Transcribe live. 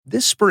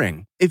This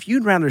spring, if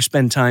you'd rather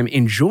spend time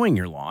enjoying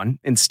your lawn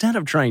instead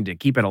of trying to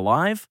keep it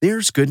alive,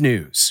 there's good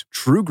news.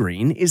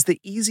 TruGreen is the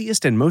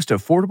easiest and most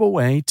affordable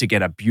way to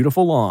get a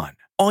beautiful lawn.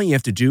 All you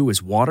have to do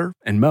is water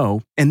and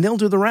mow, and they'll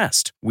do the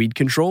rest. Weed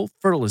control,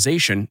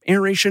 fertilization,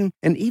 aeration,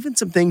 and even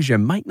some things you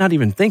might not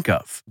even think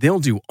of. They'll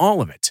do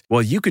all of it,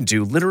 while you can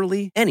do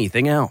literally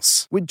anything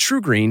else. With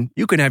TruGreen,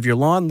 you can have your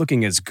lawn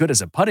looking as good as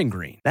a putting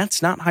green.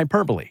 That's not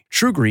hyperbole.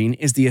 TruGreen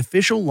is the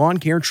official lawn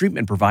care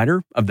treatment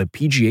provider of the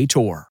PGA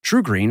Tour.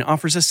 TruGreen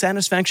offers a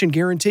satisfaction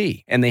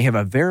guarantee, and they have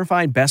a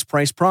verified best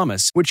price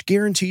promise, which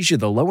guarantees you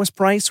the lowest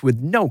price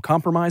with no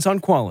compromise on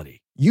quality.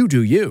 You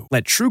do you.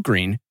 Let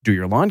TruGreen do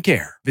your lawn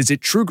care. Visit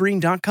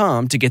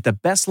TruGreen.com to get the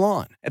best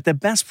lawn at the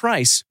best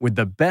price with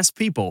the best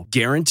people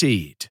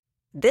guaranteed.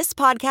 This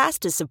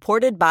podcast is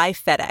supported by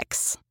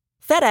FedEx.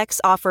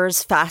 FedEx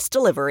offers fast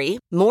delivery,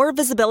 more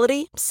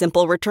visibility,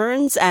 simple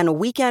returns, and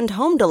weekend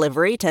home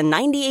delivery to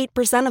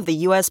 98% of the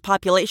U.S.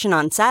 population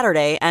on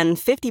Saturday and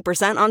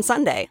 50% on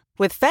Sunday.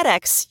 With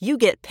FedEx, you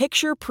get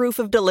picture proof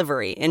of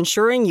delivery,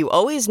 ensuring you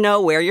always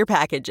know where your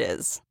package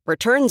is.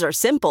 Returns are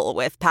simple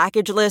with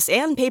packageless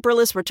and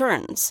paperless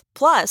returns.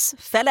 Plus,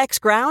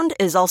 FedEx Ground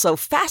is also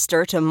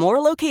faster to more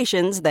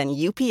locations than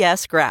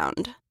UPS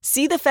Ground.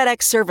 See the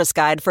FedEx service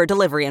guide for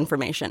delivery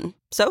information.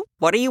 So,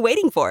 what are you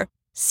waiting for?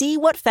 See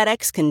what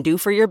FedEx can do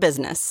for your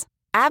business.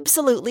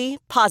 Absolutely,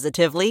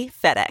 positively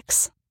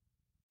FedEx.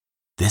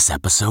 This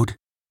episode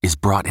is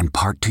brought in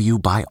part to you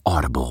by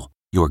Audible,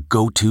 your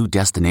go-to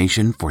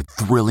destination for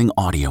thrilling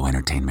audio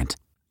entertainment.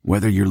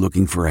 Whether you're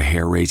looking for a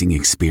hair-raising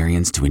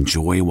experience to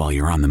enjoy while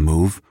you're on the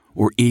move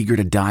or eager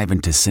to dive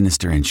into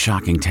sinister and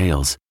shocking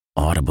tales,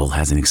 Audible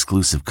has an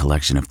exclusive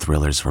collection of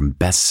thrillers from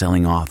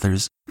best-selling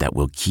authors that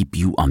will keep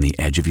you on the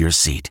edge of your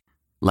seat.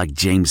 Like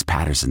James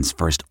Patterson's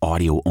first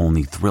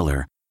audio-only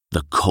thriller,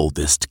 The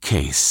Coldest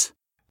Case.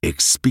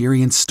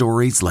 Experience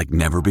stories like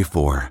never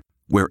before,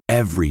 where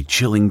every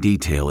chilling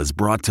detail is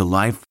brought to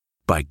life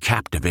by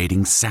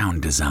captivating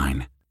sound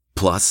design.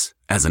 Plus,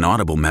 as an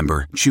Audible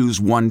member, choose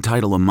one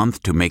title a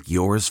month to make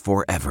yours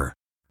forever.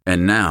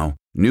 And now,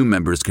 new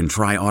members can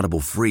try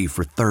Audible free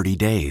for 30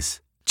 days.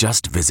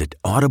 Just visit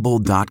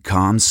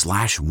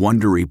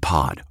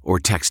audible.com/WonderyPod or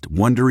text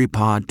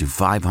WonderyPod to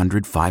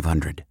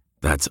 500-500.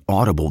 That's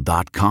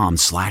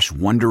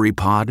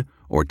audible.com/WonderyPod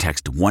or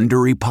text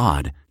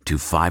WonderyPod to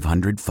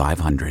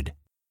 500-500.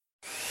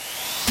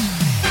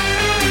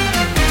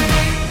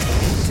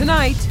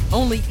 Tonight,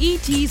 only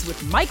ETs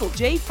with Michael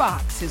J.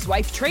 Fox, his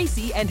wife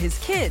Tracy, and his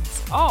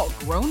kids, all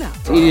grown up.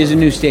 It is a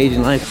new stage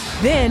in life.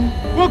 Then,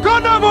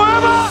 Wakanda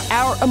forever!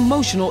 Our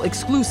emotional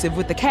exclusive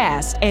with the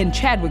cast and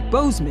Chadwick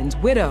Boseman's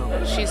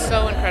widow. She's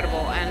so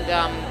incredible, and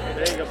There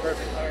you go,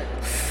 perfect.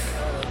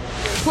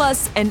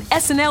 Plus, an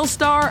SNL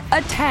star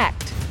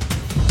attacked.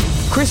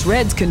 Chris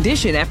Redd's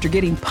condition after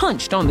getting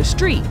punched on the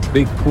street.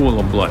 Big pool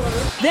of blood.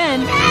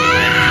 Then,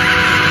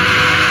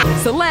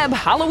 celeb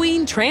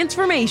Halloween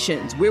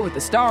transformations. We're with the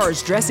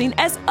stars dressing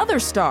as other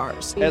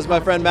stars. As my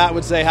friend Matt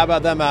would say, how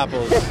about them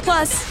apples?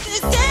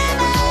 Plus,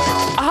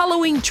 a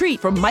Halloween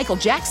treat from Michael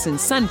Jackson's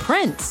son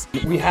Prince.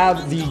 We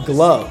have the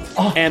glove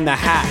and the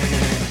hat.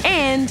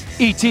 And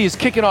E.T. is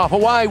kicking off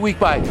Hawaii Week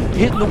by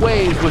hitting the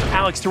waves with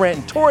Alex Durant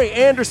and Tori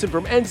Anderson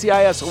from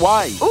NCIS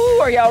Hawaii. ooh,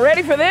 are y'all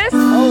ready for this?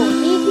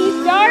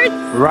 E.T. starts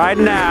Right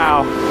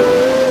now.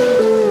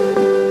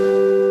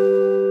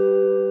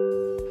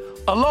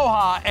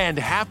 Aloha and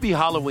happy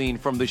Halloween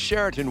from the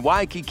Sheraton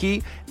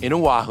Waikiki in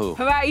Oahu.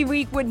 Hawaii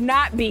Week would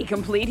not be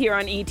complete here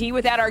on ET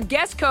without our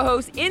guest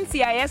co-host,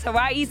 NCIS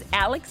Hawaii's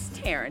Alex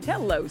Tarrant.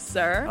 Hello,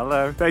 sir.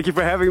 Hello. Thank you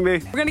for having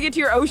me. We're going to get to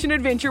your ocean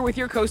adventure with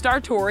your co-star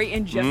Tori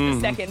in just a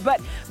second.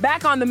 But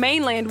back on the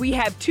mainland, we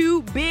have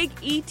two big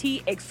ET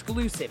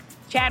exclusive.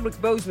 Chadwick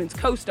Boseman's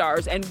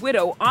co-stars and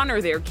widow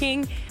honor their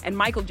king, and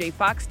Michael J.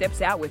 Fox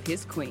steps out with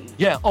his queen.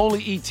 Yeah,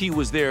 only E.T.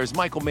 was there as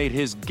Michael made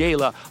his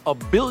gala a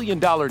 $1 billion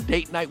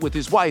date night with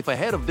his wife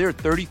ahead of their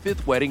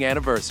 35th wedding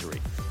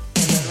anniversary.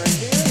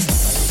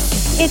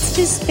 It's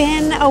just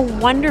been a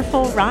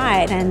wonderful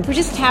ride, and we're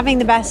just having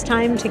the best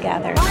time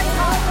together.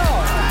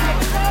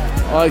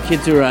 All the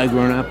kids are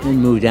grown up and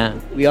moved out.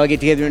 We all get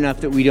together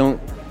enough that we're not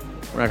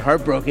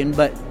heartbroken,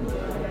 but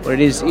it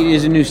is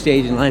a new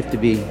stage in life to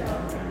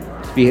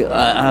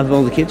have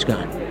all the kids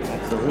gone.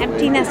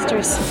 Empty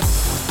nesters.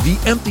 The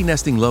empty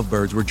nesting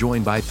lovebirds were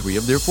joined by 3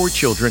 of their 4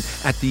 children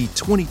at the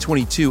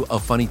 2022 A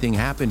Funny Thing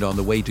Happened on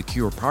the Way to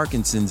Cure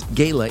Parkinson's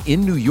Gala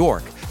in New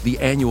York. The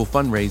annual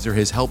fundraiser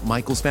has helped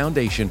Michael's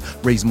foundation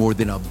raise more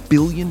than $1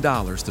 billion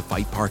to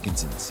fight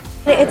Parkinson's.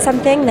 It's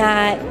something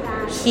that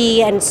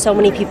he and so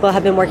many people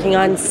have been working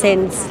on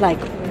since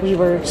we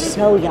were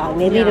so young,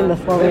 maybe even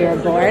before we were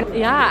born.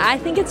 Yeah, I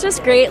think it's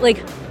just great,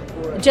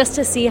 just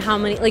to see how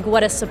many,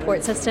 what a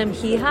support system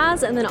he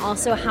has, and then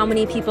also how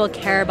many people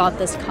care about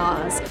this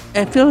cause.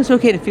 I feel it's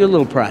okay to feel a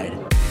little pride.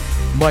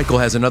 Michael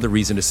has another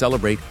reason to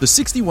celebrate. The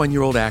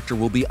 61-year-old actor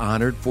will be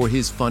honored for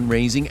his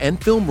fundraising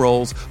and film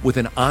roles with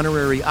an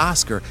honorary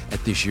Oscar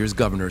at this year's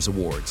Governor's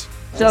Awards.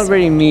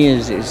 Celebrating me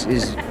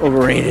is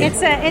overrated.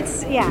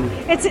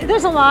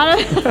 There's a lot of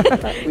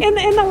in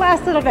the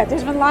last little bit.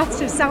 There's been lots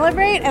to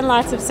celebrate and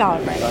lots of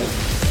celebrate.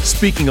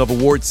 Speaking of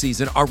award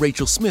season, our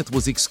Rachel Smith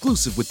was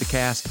exclusive with the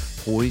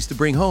cast, poised to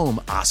bring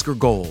home Oscar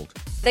gold.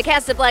 The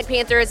cast of Black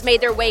Panther has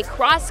made their way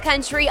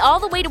cross-country all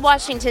the way to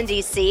Washington,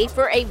 D.C.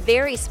 for a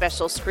very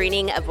special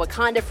screening of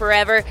Wakanda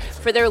Forever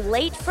for their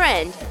late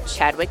friend,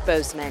 Chadwick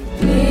Boseman.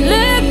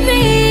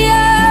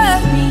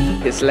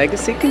 His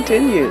legacy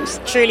continues.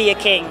 Truly a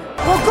king.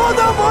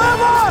 Wakanda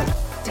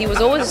forever! He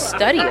was always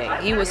studying.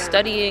 He was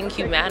studying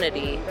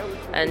humanity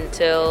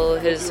until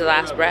his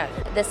last breath.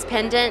 This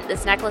pendant,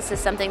 this necklace is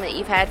something that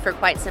you've had for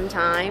quite some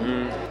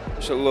time.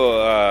 It's a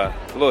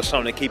little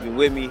something to keep him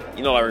with me.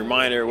 You know, like a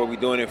reminder of what we're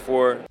doing it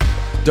for.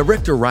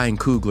 Director Ryan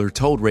Coogler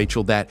told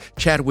Rachel that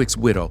Chadwick's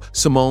widow,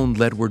 Simone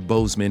Ledward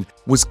Boseman,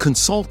 was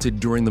consulted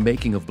during the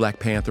making of Black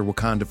Panther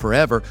Wakanda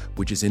Forever,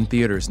 which is in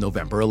theaters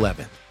November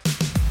 11th.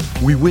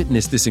 We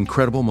witnessed this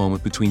incredible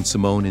moment between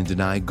Simone and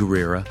Danai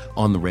Gurira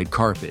on the red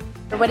carpet.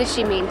 What does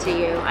she mean to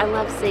you? I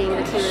love seeing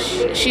the two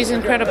of you. She's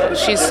incredible.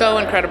 She's so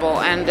incredible.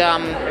 And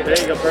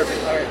there you go, perfect.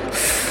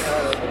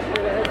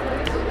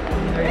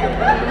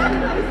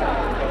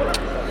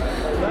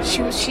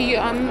 She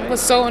was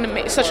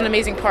such an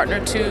amazing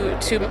partner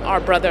to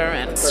our brother,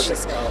 and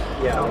she's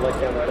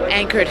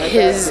anchored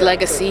his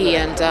legacy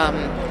and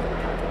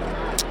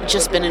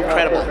just been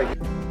incredible.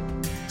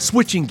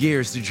 Switching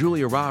gears to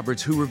Julia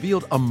Roberts, who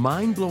revealed a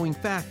mind-blowing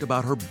fact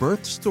about her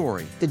birth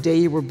story. The day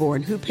you were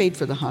born, who paid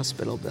for the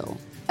hospital bill?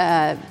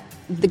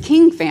 The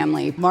King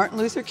family, Martin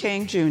Luther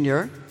King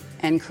Jr.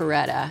 and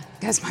Coretta,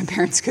 because my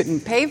parents couldn't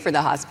pay for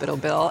the hospital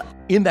bill.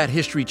 In that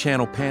History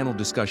Channel panel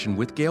discussion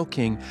with Gayle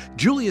King,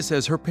 Julia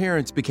says her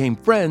parents became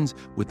friends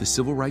with the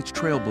civil rights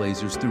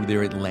trailblazers through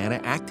their Atlanta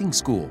acting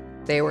school.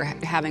 They were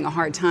having a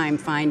hard time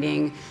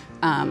finding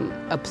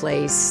a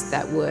place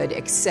that would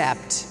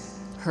accept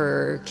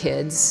her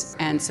kids,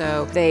 and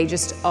so they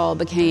just all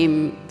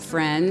became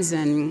friends,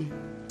 and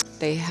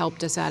they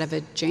helped us out of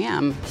a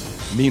jam.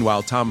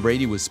 Meanwhile, Tom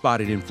Brady was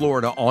spotted in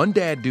Florida on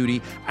dad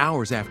duty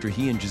hours after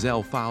he and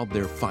Giselle filed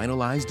their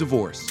finalized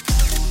divorce.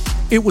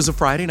 It was a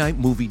Friday night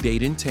movie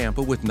date in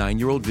Tampa with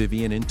 9-year-old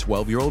Vivian and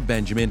 12-year-old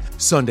Benjamin.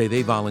 Sunday,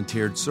 they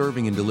volunteered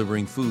serving and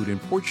delivering food in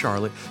Port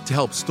Charlotte to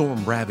help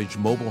storm-ravaged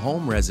mobile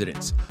home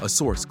residents. A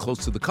source close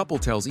to the couple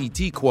tells ET,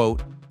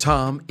 quote,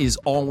 Tom is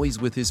always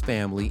with his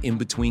family in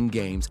between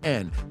games,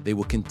 and they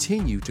will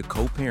continue to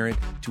co-parent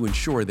to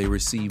ensure they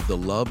receive the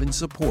love and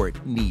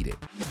support needed.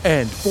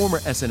 And former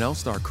SNL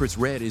star Chris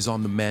Redd is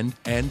on the mend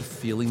and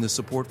feeling the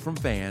support from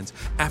fans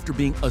after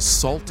being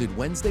assaulted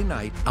Wednesday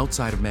night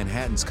outside of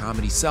Manhattan's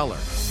Comedy Cellar.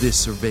 This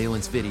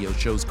surveillance video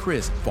shows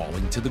Chris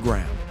falling to the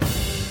ground.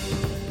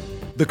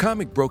 The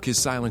comic broke his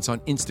silence on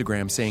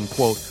Instagram saying,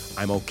 quote,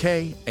 I'm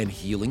okay and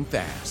healing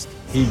fast.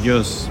 He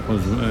just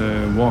was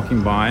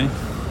walking by,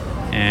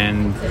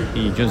 and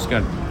he just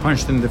got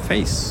punched in the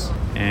face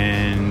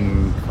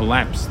and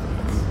collapsed.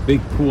 A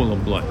big pool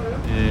of blood.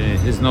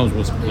 His nose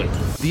was split.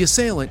 The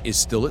assailant is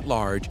still at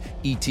large.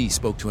 E.T.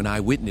 spoke to an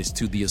eyewitness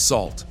to the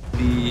assault.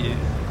 The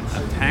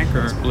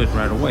attacker split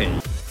right away.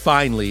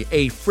 Finally,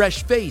 a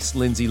fresh face,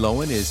 Lindsay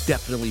Lohan is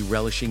definitely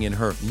relishing in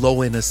her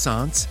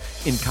Lohan-essence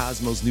in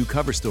Cosmo's new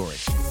cover story.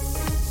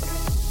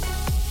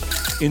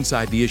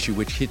 Inside the issue,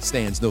 which hit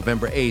stands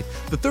November 8th,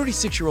 the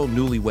 36-year-old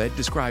newlywed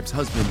describes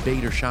husband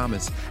Bader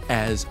Shammas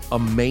as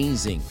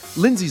amazing.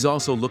 Lindsay's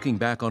also looking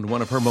back on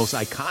one of her most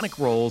iconic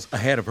roles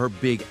ahead of her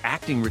big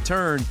acting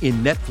return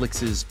in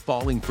Netflix's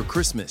Falling for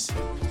Christmas.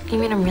 You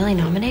mean I'm really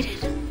nominated?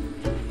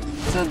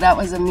 So that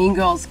was a Mean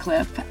Girls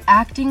clip.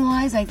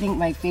 Acting-wise, I think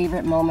my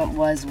favorite moment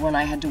was when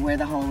I had to wear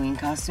the Halloween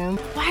costume.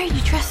 Why are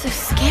you dressed so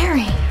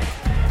scary?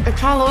 It's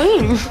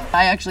Halloween.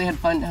 I actually had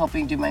fun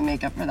helping do my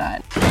makeup for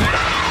that.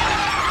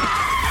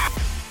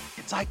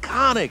 It's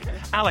iconic.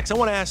 Alex, I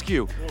want to ask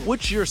you,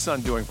 what's your son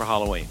doing for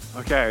Halloween?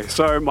 Okay,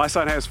 so my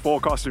son has 4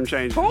 costume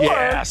changes. 4?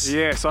 Yes.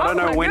 Yes, I don't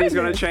know when he's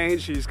going to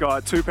change. He's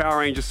got 2 Power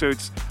Ranger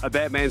suits, a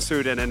Batman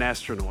suit, and an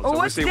astronaut. Well,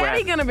 what's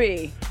Daddy going to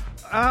be?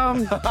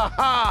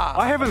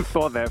 I haven't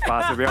thought that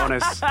far, to be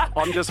honest.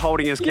 I'm just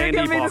holding his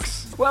candy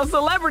box. Well,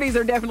 celebrities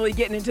are definitely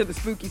getting into the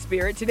spooky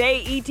spirit.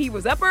 Today, E.T.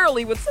 was up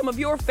early with some of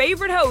your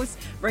favorite hosts,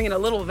 bringing a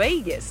little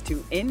Vegas to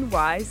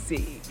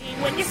NYC.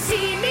 When you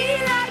see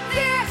me like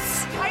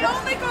this, I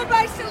only go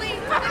by Celine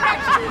for the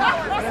next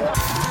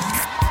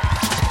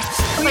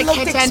 2 hours.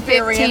 Like 10,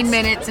 15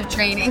 minutes of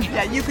training.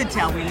 Yeah, you could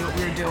tell we knew what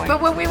we were doing.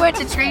 But when we went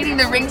to training,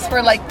 the rings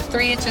were like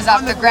 3 inches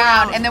off the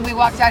ground. And then we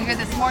walked out here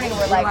this morning and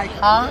we're like,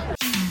 huh?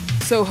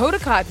 So Hoda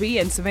Kotb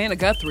and Savannah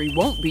Guthrie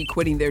won't be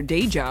quitting their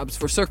day jobs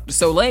for Cirque du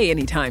Soleil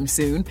anytime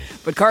soon.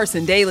 But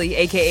Carson Daly,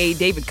 a.k.a.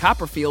 David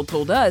Copperfield,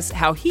 told us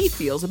how he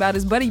feels about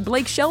his buddy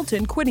Blake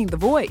Shelton quitting The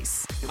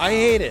Voice. I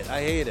hate it.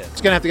 It's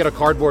going to have to get a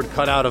cardboard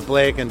cutout of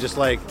Blake and just,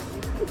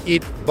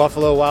 eat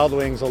Buffalo Wild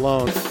Wings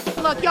alone.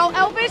 Look, yo,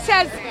 Elvis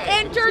has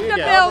entered the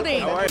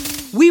building.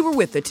 We were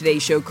with the Today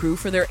Show crew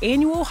for their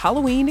annual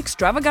Halloween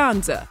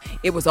extravaganza.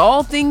 It was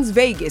all things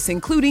Vegas,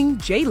 including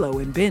J-Lo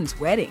and Ben's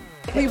wedding.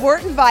 We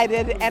weren't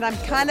invited, and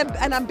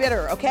I'm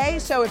bitter, okay?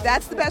 So if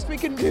that's the best we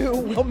can do,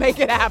 we'll make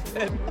it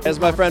happen. As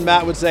my friend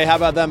Matt would say, how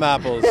about them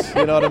apples?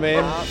 You know what I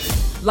mean?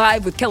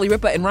 Live with Kelly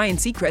Ripa and Ryan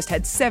Seacrest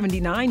had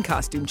 79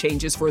 costume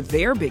changes for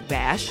their big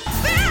bash.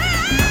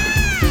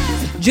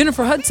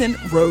 Jennifer Hudson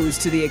rose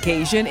to the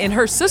occasion in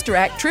her Sister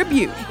Act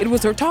tribute. It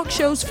was her talk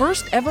show's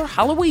first ever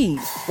Halloween,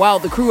 while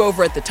the crew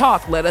over at The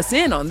Talk let us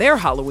in on their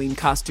Halloween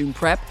costume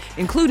prep,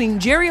 including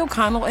Jerry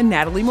O'Connell and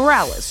Natalie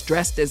Morales,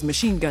 dressed as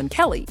Machine Gun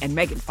Kelly and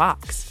Megan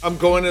Fox. I'm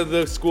going to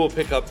the school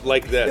pickup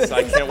like this.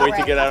 I can't wait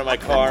to get out of my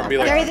car and be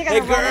like, hey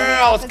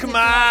girls, come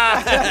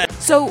on!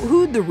 So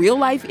who'd the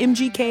real-life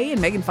MGK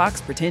and Megan Fox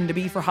pretend to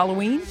be for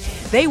Halloween?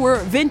 They were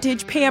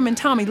vintage Pam and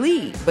Tommy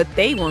Lee, but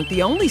they weren't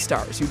the only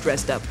stars who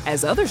dressed up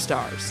as other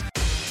stars.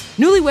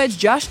 Newlyweds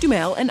Josh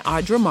Duhamel and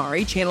Audra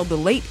Mari channeled the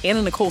late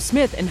Anna Nicole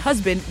Smith and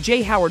husband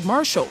J. Howard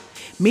Marshall.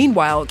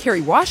 Meanwhile,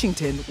 Kerry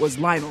Washington was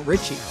Lionel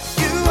Richie.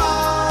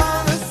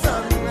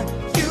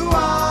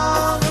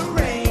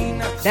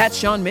 That's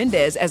Shawn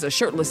Mendes as a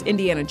shirtless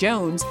Indiana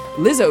Jones.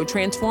 Lizzo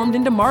transformed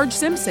into Marge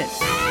Simpson.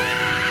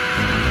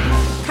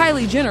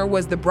 Kylie Jenner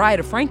was the bride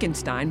of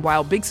Frankenstein,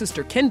 while big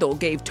sister Kendall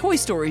gave Toy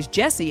Story's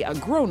Jessie a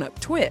grown-up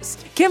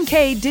twist. Kim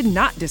K did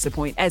not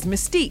disappoint as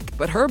Mystique,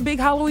 but her big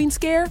Halloween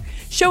scare?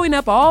 Showing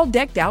up all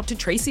decked out to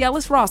Tracy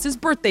Ellis Ross's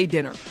birthday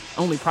dinner.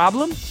 Only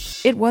problem?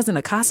 It wasn't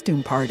a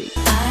costume party.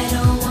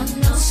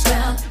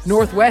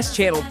 Northwest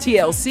channeled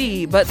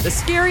TLC, but the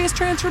scariest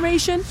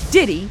transformation?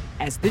 Diddy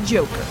as the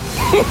Joker.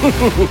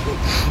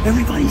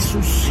 Everybody's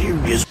so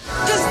serious.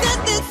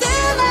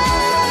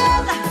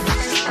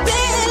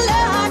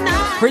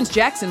 Prince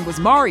Jackson was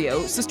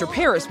Mario, Sister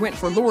Paris went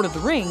for Lord of the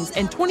Rings,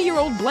 and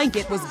 20-year-old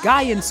Blanket was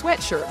Guy in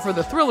Sweatshirt for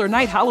the Thriller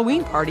Night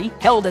Halloween party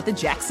held at the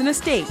Jackson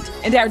estate.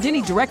 And our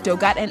Denny Directo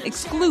got an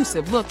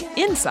exclusive look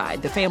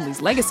inside the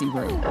family's legacy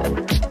room.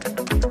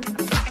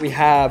 We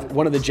have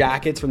one of the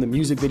jackets from the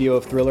music video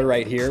of Thriller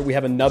right here. We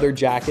have another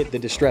jacket, the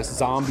Distressed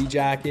Zombie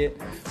jacket.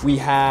 We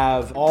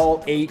have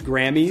all 8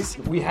 Grammys.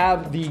 We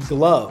have the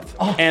glove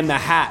and the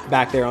hat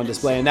back there on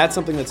display, and that's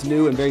something that's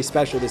new and very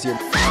special this year.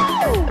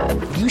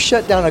 You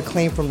shut down a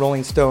claim from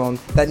Rolling Stone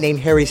that named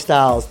Harry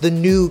Styles the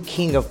new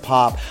king of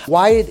pop.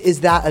 Why is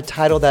that a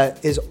title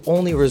that is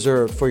only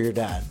reserved for your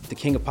dad? The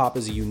King of Pop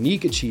is a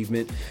unique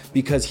achievement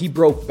because he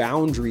broke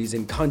boundaries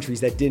in countries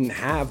that didn't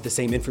have the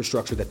same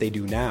infrastructure that they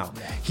do now.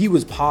 He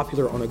was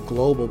popular on a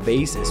global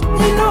basis. You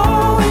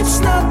know it's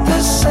not the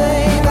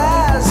same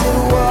as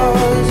it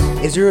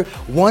was. Is there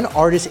one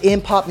artist in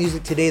pop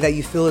music today that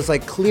you feel is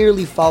like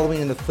clearly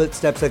following in the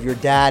footsteps of your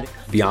dad?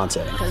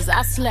 Beyonce. 'Cause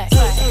I slay.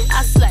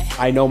 I slay.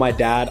 I know my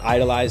dad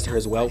idolized her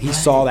as well. He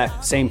saw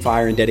that same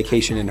fire and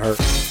dedication in her.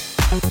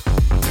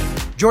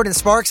 Jordan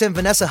Sparks and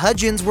Vanessa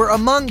Hudgens were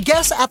among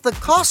guests at the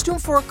Costume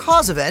for a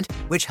Cause event,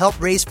 which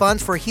helped raise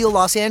funds for Heal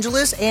Los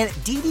Angeles and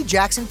Dee Dee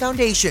Jackson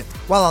Foundation.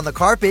 While on the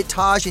carpet,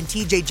 Taj and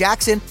TJ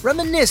Jackson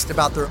reminisced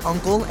about their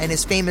uncle and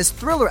his famous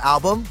Thriller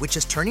album, which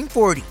is turning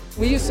 40.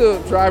 We used to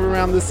drive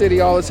around the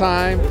city all the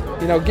time,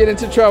 get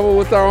into trouble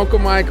with our Uncle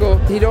Michael.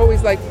 He'd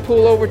always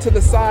pull over to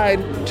the side,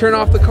 turn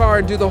off the car,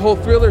 and do the whole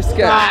Thriller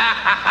sketch.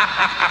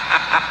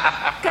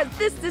 'Cause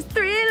this is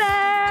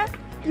Thriller.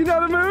 You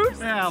know the moves?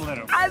 Yeah, a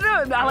little. I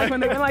know. I like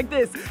when they go like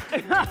this.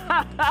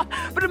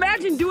 But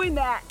imagine doing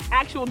that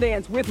actual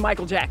dance with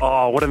Michael Jackson.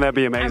 Oh, wouldn't that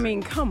be amazing? I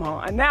mean, come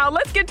on. Now,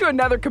 let's get to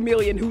another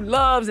chameleon who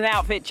loves an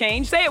outfit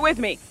change. Say it with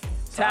me.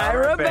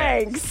 Tyra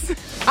Banks.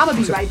 I'm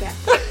gonna be right back.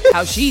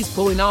 How she's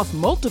pulling off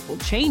multiple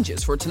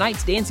changes for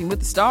tonight's Dancing with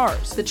the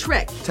Stars. The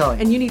trick. Tell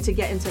me. And you need to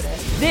get into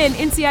this. Then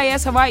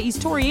NCIS Hawaii's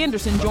Tori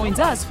Anderson joins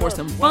us for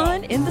some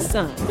fun in the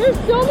sun. There's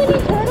so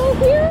many turtles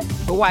here.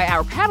 But why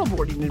our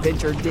paddleboarding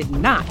adventure did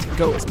not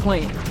go as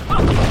planned.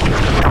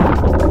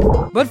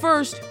 But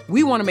first,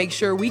 we want to make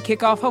sure we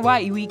kick off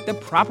Hawaii Week the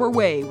proper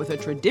way with a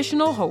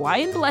traditional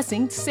Hawaiian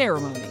blessing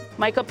ceremony.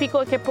 Maika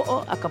piko ke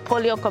po'o, a ka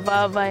poli o ka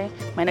vāwai,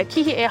 mai na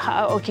kihi e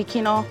ha'a o ke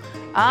kino,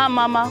 a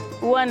mama,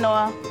 ua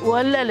noa,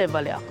 ua lele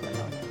vale aku.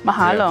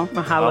 Mahalo.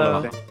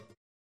 Mahalo.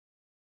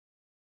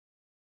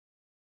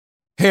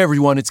 Hey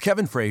everyone, it's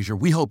Kevin Frazier.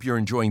 We hope you're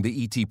enjoying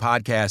the ET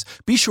podcast.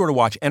 Be sure to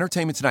watch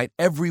Entertainment Tonight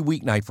every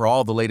weeknight for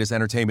all the latest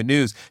entertainment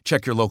news.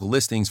 Check your local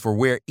listings for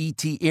where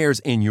ET airs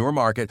in your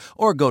market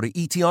or go to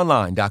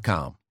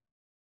etonline.com.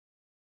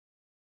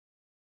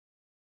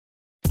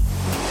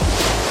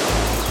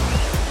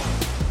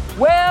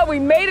 Well, we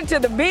made it to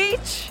the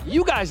beach.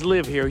 You guys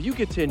live here. You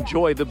get to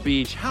enjoy the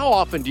beach. How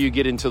often do you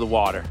get into the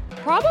water?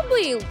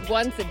 Probably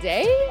once a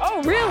day.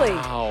 Oh, really?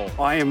 Wow.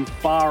 I am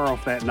far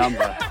off that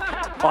number.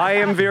 I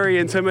am very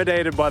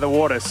intimidated by the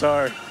water,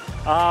 so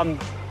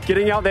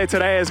getting out there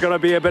today is going to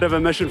be a bit of a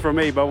mission for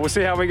me, but we'll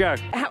see how we go.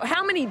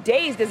 How many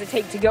days does it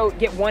take to go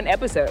get one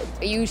episode?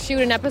 You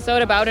shoot an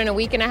episode about in a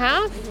week and a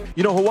half?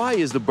 You know,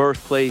 Hawaii is the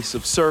birthplace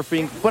of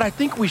surfing, but I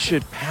think we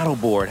should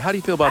paddleboard. How do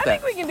you feel about that? I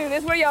think we can do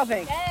this. What do y'all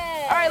think?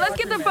 All right, let's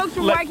get the folks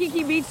from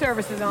Waikiki Beach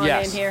Services on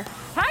in here.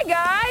 Hi,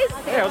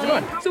 guys. Hey, how's it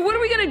going? So what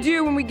are we gonna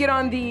do when we get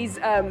on these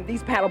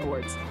paddle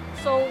boards?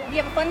 So we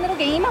have a fun little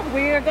game.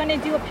 We're gonna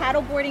do a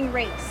paddleboarding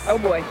race. Oh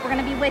boy. We're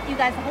gonna be with you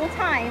guys the whole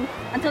time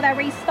until that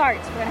race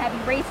starts. We're gonna have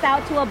you race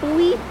out to a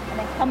buoy and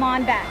then come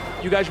on back.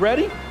 You guys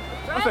ready?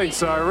 I think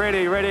so.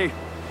 Ready.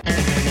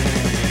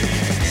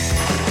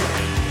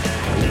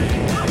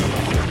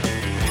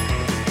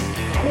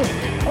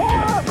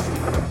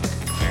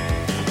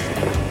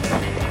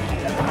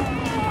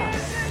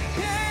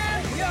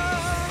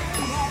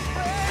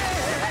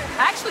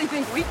 I actually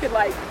think we could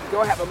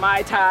go have a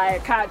Mai Tai, a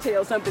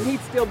cocktail, something. He'd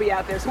still be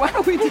out there. So why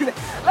don't we do that?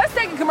 Let's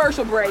take a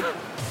commercial break,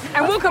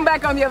 and we'll come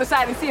back on the other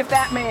side and see if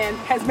that man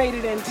has made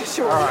it into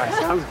shore. All right,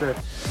 sounds good.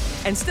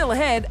 And still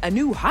ahead, a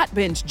new hot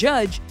bench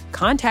judge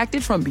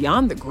contacted from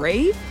beyond the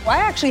grave. Well,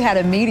 I actually had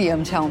a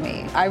medium tell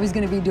me I was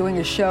going to be doing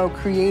a show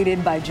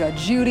created by Judge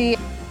Judy.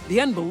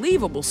 The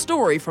unbelievable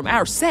story from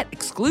our set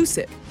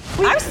exclusive.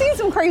 I've seen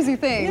some crazy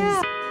things.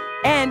 Yeah.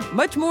 And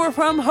much more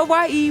from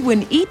Hawaii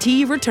when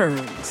E.T.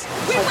 returns.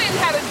 We went and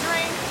had a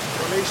drink.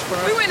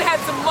 We went and had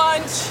some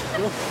lunch.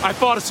 I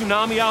fought a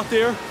tsunami out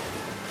there.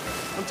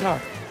 I'm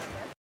tired.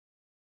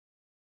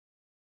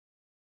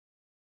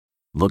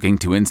 Looking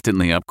to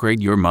instantly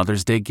upgrade your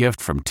Mother's Day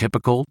gift from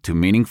typical to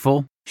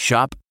meaningful?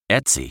 Shop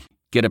Etsy.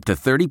 Get up to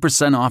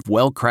 30% off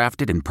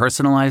well-crafted and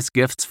personalized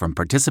gifts from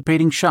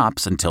participating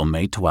shops until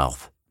May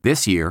 12th.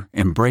 This year,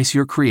 embrace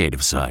your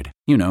creative side.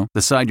 You know,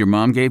 the side your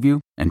mom gave you.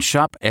 And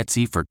shop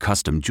Etsy for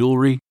custom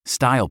jewelry,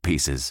 style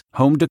pieces,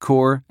 home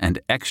decor, and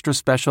extra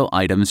special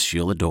items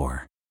she'll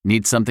adore.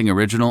 Need something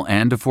original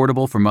and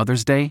affordable for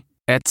Mother's Day?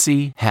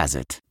 Etsy has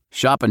it.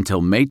 Shop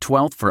until May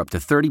 12th for up to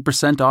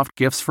 30% off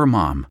gifts for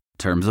mom.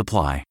 Terms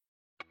apply.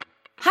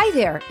 Hi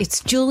there,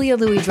 it's Julia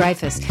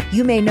Louis-Dreyfus.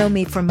 You may know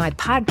me from my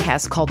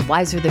podcast called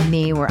Wiser Than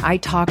Me, where I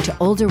talk to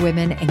older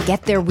women and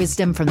get their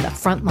wisdom from the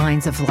front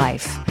lines of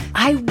life.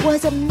 I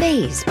was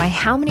amazed by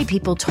how many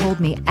people told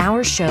me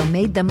our show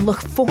made them look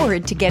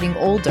forward to getting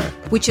older,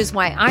 which is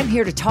why I'm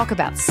here to talk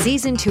about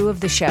Season 2 of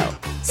the show.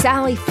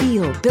 Sally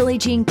Field, Billie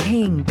Jean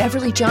King,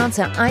 Beverly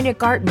Johnson, Ina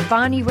Garten,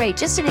 Bonnie Raitt,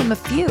 just to name a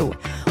few.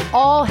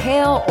 All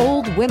hail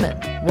old women.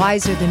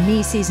 Wiser Than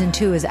Me Season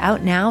 2 is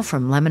out now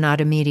from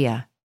Lemonada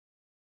Media.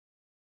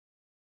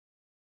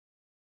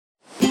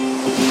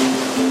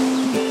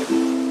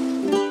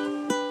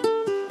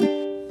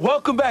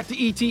 Welcome back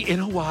to ET in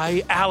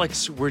Hawaii.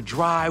 Alex, we're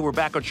dry. We're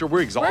back on shore.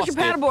 We're exhausted. Where's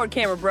your paddleboard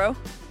camera, bro?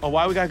 Oh,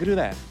 why we gotta do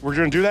that? We're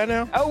gonna do that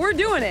now? Oh, we're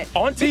doing it.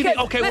 On TV? Because,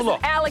 okay, listen, well,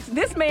 look. Alex,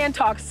 this man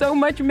talked so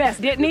much mess,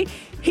 didn't he?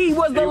 He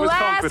was the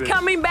last confident.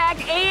 coming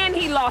back, and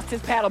he lost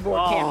his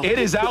paddleboard camera. It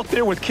is out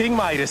there with King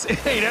Midas.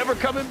 It ain't ever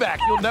coming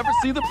back. You'll never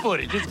see the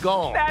footage. It's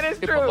gone. That is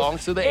true. It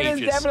belongs to the ages.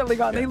 It is definitely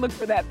gone. They look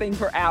for that thing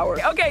for hours.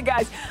 Okay,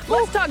 guys,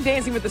 let's talk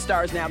Dancing with the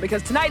Stars now,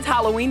 because tonight's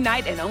Halloween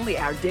night, and only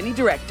our Denny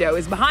Directo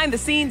is behind the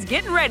scenes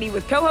getting ready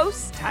with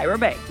co-host Tyra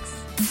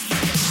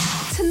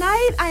Banks.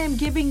 Tonight, I am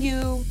giving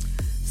you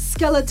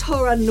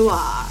Skeletora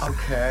Noir.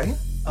 Okay.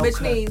 Which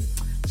means,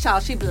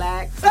 child, she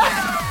black.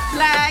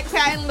 Black,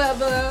 patent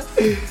leather.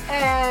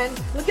 And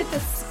look at the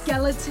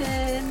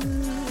skeleton.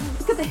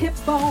 Look at the hip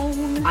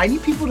bone. I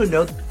need people to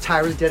know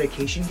Tyra's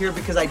dedication here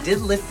because I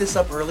did lift this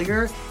up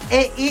earlier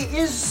and it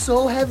is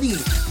so heavy. I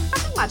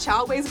think my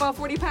child weighs about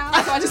 40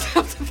 pounds, so I just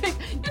have to think,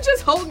 you're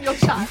just holding your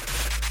child.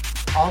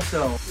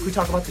 Also, we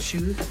talk about the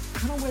shoes.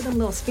 I don't wear them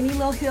little skinny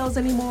little heels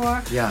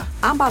anymore. Yeah.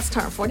 I'm about to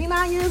turn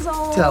 49 years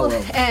old. Tell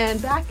them.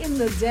 And back in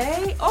the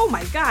day, oh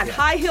my God,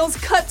 high heels,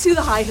 cut to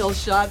the high heel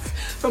shots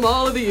from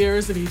all of the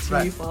years of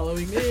ET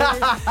following me.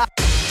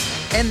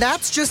 And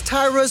that's just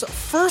Tyra's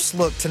first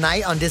look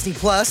tonight on Disney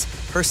Plus.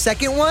 Her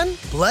second one,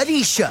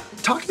 Bloodisha.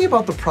 Talk to me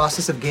about the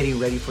process of getting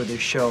ready for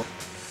this show.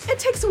 It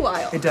takes a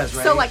while. It does,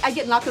 right? So I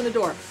get knocked on the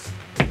door.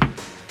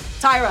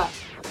 Tyra,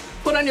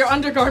 put on your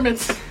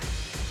undergarments.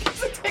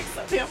 It takes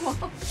so damn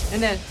long.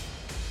 And then,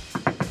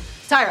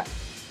 Tyra,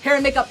 hair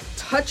and makeup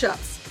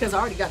touch-ups, because I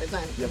already got it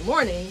done in the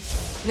morning.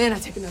 And then I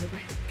take another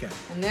break. Okay.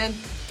 And then,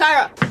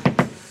 Tyra,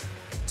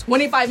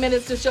 25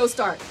 minutes to show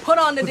start. Put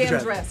on the damn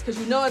dress, because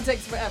you know it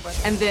takes forever.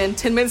 And then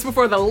 10 minutes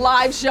before the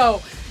live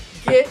show,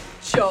 get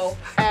your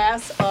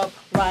ass up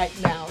right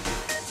now.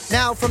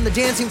 Now, from the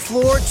dancing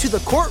floor to the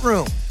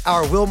courtroom,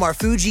 our Wilmar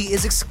Fuji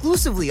is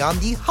exclusively on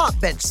the hot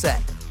bench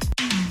set.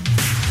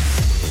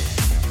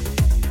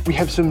 We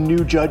have some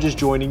new judges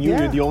joining you.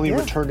 Yeah, You're the only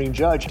returning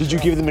judge. Did you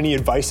give them any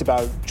advice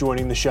about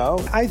joining the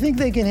show? I think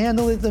they can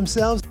handle it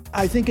themselves.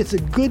 I think it's a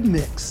good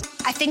mix.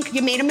 I think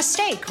you made a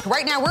mistake.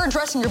 Right now, we're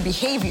addressing your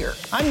behavior.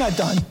 I'm not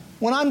done.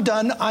 When I'm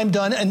done,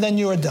 and then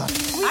you're done.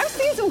 I've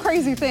seen some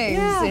crazy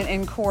things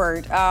in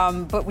court,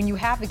 but when you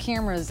have the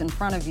cameras in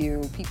front of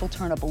you, people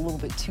turn up a little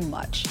bit too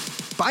much.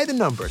 By the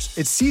numbers,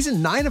 it's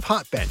season 9 of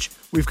Hot Bench.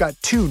 We've got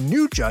 2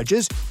 new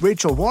judges,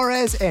 Rachel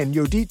Juarez and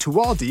Yodit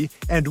Tuwaldi,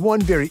 and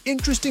one very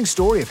interesting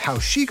story of how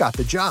she got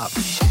the job.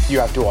 You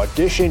have to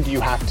audition. Do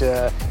you have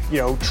to,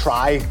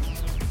 try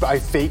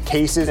fake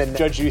cases, and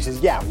Judge Judy says,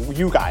 yeah,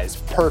 you guys,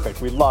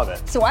 perfect, we love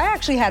it. So I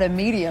actually had a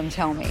medium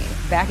tell me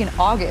back in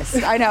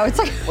August. I know, it's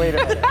like... Wait a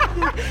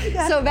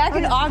minute. So back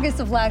in August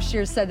of last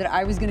year said that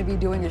I was going to be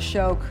doing a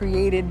show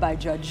created by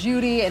Judge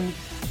Judy, and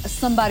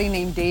somebody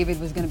named David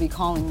was going to be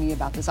calling me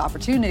about this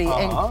opportunity.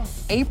 And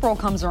April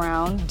comes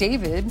around,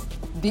 David,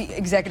 the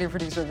executive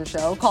producer of the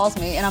show, calls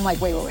me, and I'm like,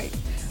 wait.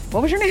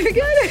 What was your name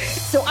again?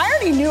 So I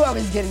already knew I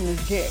was getting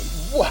this gig.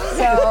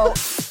 So...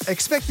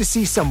 Expect to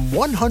see some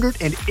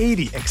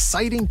 180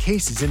 exciting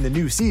cases in the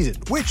new season,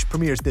 which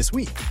premieres this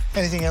week.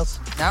 Anything else?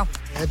 No.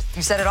 Ed?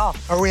 You said it all.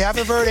 Or we have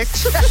a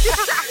verdict.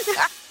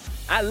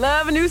 I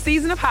love a new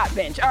season of Hot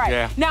Bench. All right.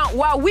 Yeah. Now,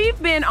 while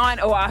we've been on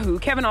Oahu,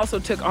 Kevin also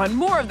took on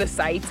more of the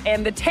sights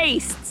and the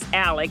tastes,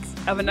 Alex,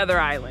 of another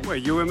island.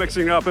 Wait, you were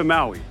mixing up in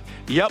Maui?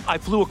 Yep, I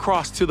flew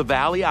across to the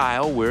Valley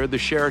Isle where the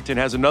Sheraton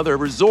has another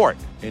resort,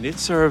 and it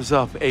serves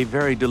up a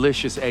very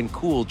delicious and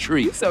cool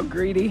treat. You're so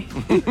greedy.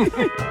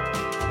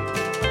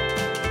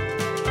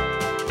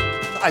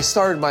 I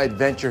started my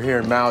adventure here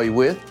in Maui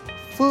with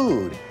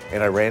food,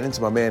 and I ran into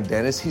my man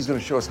Dennis. He's going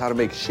to show us how to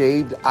make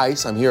shaved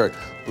ice. I'm here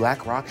at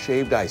Black Rock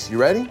Shaved Ice. You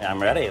ready?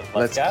 I'm ready.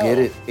 Let's go. Get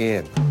it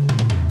in.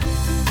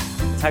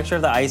 The texture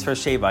of the ice for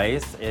shaved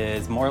ice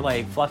is more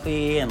like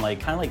fluffy and like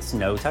kind of like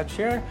snow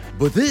texture.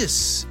 But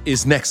this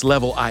is next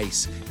level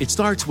ice. It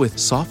starts with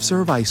soft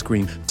serve ice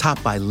cream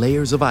topped by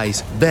layers of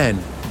ice.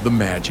 Then the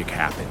magic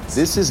happens.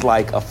 This is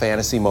like a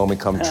fantasy moment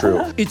come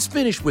true. It's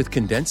finished with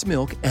condensed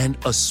milk and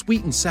a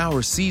sweet and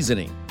sour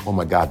seasoning. Oh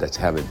my God, that's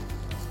heaven.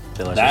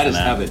 Delicious, that is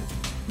man. heaven.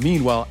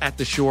 Meanwhile, at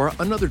the shore,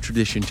 another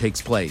tradition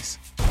takes place.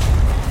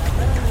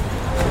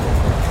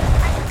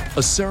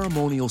 A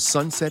ceremonial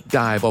sunset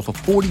dive off a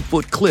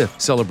 40-foot cliff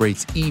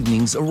celebrates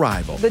evening's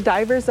arrival. The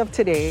divers of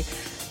today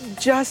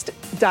just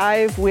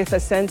dive with a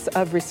sense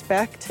of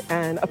respect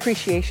and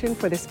appreciation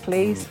for this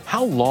place.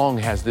 How long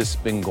has this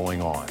been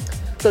going on?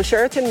 So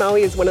Sheraton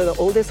Maui is one of the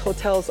oldest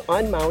hotels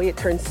on Maui. It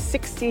turns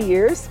 60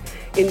 years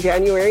in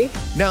January.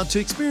 Now, to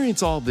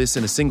experience all this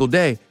in a single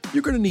day,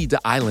 you're going to need to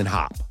island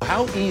hop.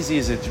 How easy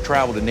is it to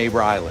travel to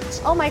neighbor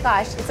islands? Oh my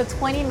gosh, it's a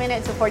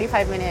 20-minute to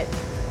 45-minute.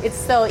 It's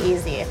so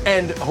easy.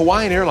 And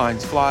Hawaiian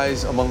Airlines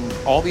flies among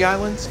all the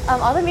islands?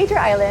 All the major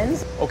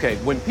islands. Okay,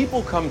 when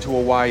people come to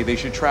Hawaii, they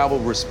should travel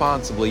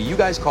responsibly. You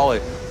guys call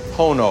it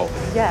Pono.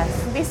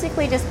 Yes,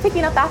 basically just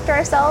picking up after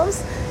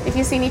ourselves. If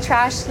you see any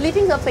trash,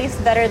 leaving the place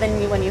better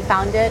than when you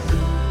found it.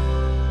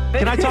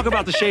 Can I talk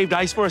about the shaved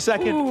ice for a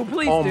second? Ooh,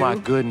 please Oh do. my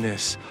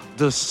goodness.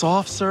 The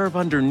soft serve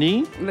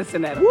underneath?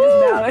 Listen at him.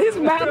 His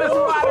mouth is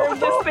watering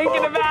just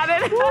thinking about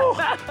it.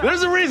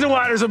 There's a reason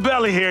why there's a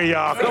belly here,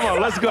 y'all. Come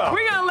on, let's go.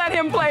 We're going to let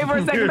him play for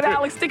a second, but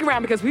Alex, stick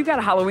around because we've got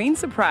a Halloween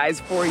surprise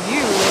for you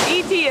when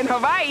E.T. in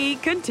Hawaii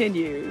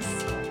continues.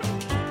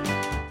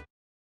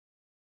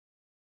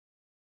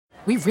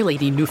 We really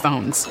need new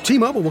phones.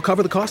 T-Mobile will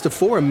cover the cost of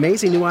 4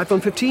 amazing new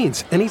iPhone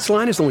 15s, and each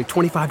line is only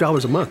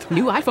 $25 a month.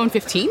 New iPhone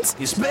 15s?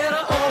 It's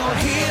better over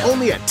here.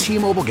 Only at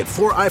T-Mobile, get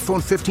 4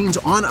 iPhone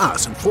 15s on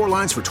us and 4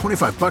 lines for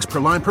 $25 per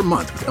line per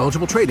month with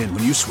eligible trade-in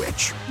when you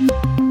switch.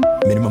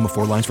 Minimum of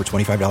 4 lines for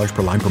 $25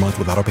 per line per month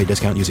with autopay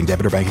discount using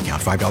debit or bank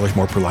account. $5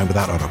 more per line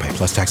without autopay,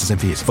 plus taxes and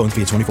fees. Phone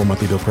fee at 24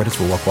 monthly bill credits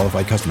for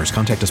well-qualified customers.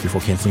 Contact us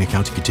before canceling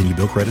account to continue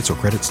bill credits or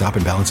credit stop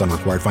and balance on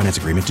required finance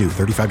agreement due.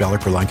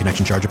 $35 per line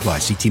connection charge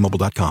applies. See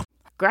T-Mobile.com.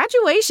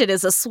 Graduation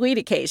is a sweet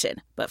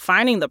occasion, but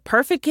finding the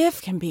perfect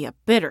gift can be a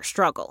bitter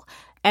struggle.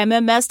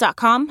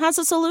 MMS.com has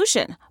a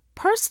solution.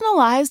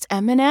 Personalized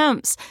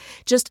M&Ms.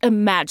 Just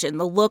imagine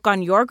the look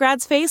on your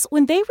grad's face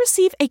when they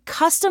receive a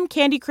custom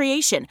candy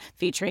creation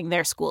featuring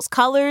their school's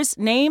colors,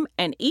 name,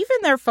 and even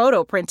their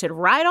photo printed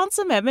right on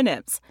some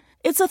M&Ms.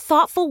 It's a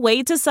thoughtful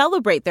way to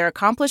celebrate their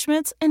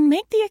accomplishments and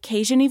make the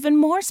occasion even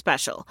more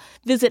special.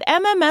 Visit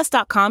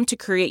MMS.com to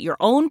create your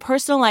own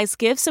personalized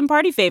gifts and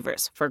party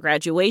favors for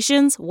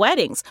graduations,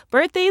 weddings,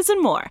 birthdays,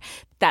 and more.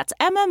 That's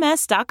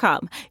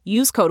MMS.com.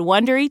 Use code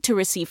WONDERY to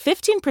receive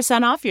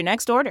 15% off your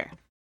next order.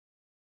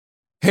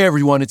 Hey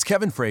everyone, it's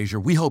Kevin Frazier.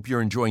 We hope you're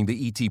enjoying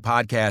the ET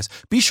podcast.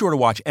 Be sure to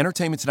watch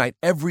Entertainment Tonight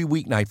every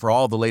weeknight for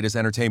all the latest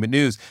entertainment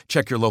news.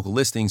 Check your local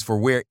listings for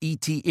where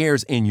ET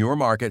airs in your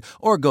market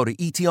or go to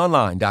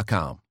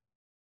etonline.com.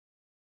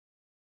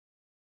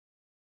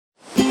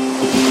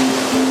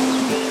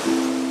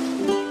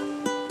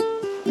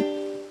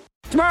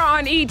 Tomorrow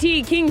on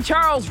E.T., King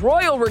Charles'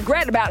 royal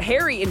regret about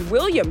Harry and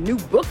William. New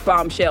book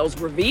bombshells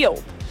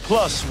revealed.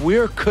 Plus,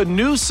 we're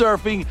canoe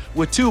surfing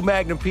with 2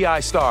 Magnum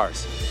PI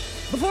stars.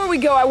 Before we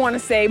go, I want to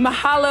say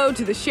mahalo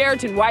to the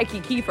Sheraton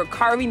Waikiki for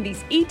carving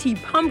these E.T.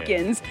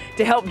 pumpkins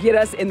to help get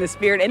us in the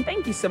spirit. And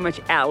thank you so much,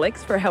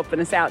 Alex, for helping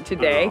us out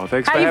today. Oh,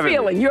 thanks How for you having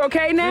feeling? me. You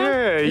okay now?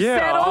 Yeah.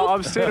 Settled?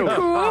 I'm settled.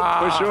 Cool?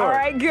 For sure. All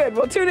right, good.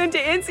 Well, tune in to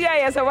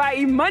NCIS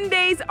Hawaii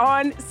Mondays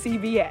on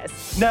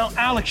CBS. Now,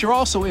 Alex, you're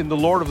also in the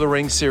Lord of the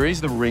Rings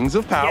series, The Rings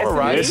of Power, Yes,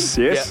 right? yes.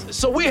 Yeah.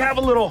 So we have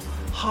a little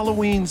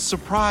Halloween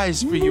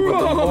surprise for you with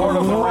the Lord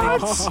of the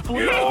Rings.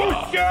 You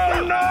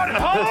shall not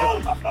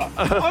home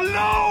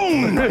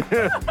alone!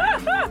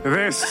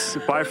 This,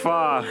 by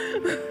far,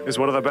 is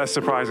one of the best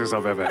surprises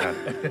I've ever had.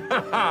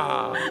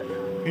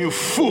 You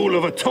fool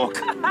of a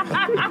took.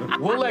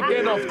 We'll let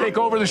Gandalf take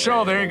over the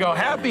show. There you go.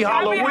 Happy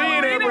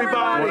Halloween,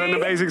 everybody. What an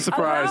amazing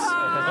surprise.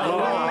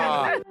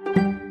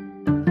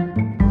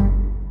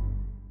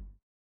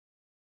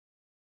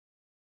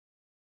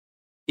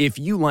 If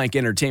you like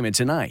Entertainment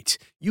Tonight,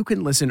 you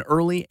can listen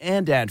early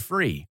and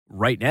ad-free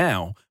right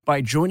now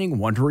by joining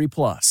Wondery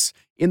Plus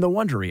in the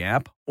Wondery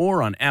app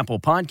or on Apple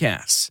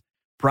Podcasts.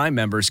 Prime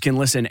members can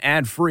listen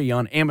ad-free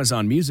on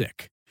Amazon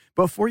Music.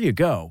 Before you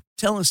go,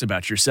 tell us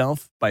about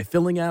yourself by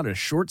filling out a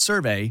short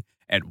survey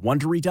at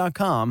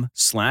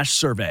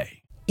Wondery.com/survey.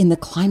 In the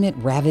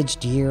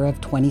climate-ravaged year of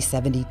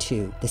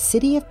 2072, the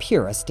city of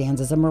Pura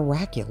stands as a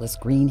miraculous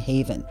green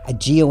haven, a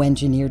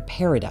geoengineered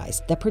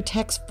paradise that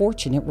protects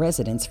fortunate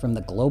residents from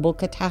the global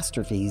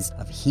catastrophes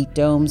of heat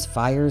domes,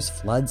 fires,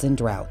 floods, and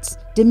droughts.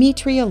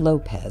 Demetria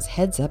Lopez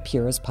heads up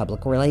Pura's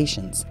public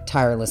relations,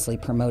 tirelessly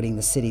promoting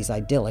the city's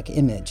idyllic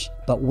image.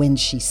 But when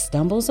she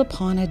stumbles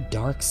upon a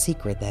dark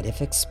secret that,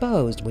 if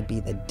exposed, would be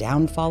the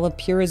downfall of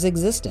Pura's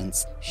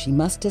existence, she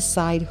must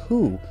decide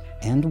who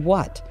and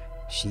what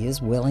she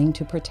is willing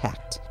to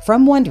protect.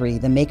 From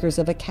Wondery, the makers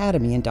of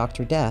Academy and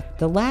Dr. Death,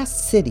 The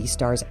Last City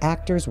stars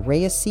actors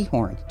Reyes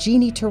Sehorn,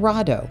 Jeannie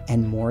Torrado,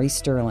 and Maury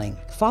Sterling.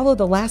 Follow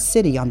The Last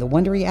City on the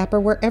Wondery app or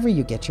wherever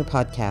you get your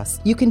podcasts.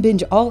 You can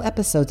binge all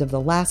episodes of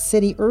The Last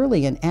City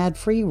early and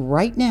ad-free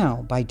right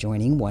now by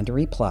joining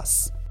Wondery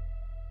Plus.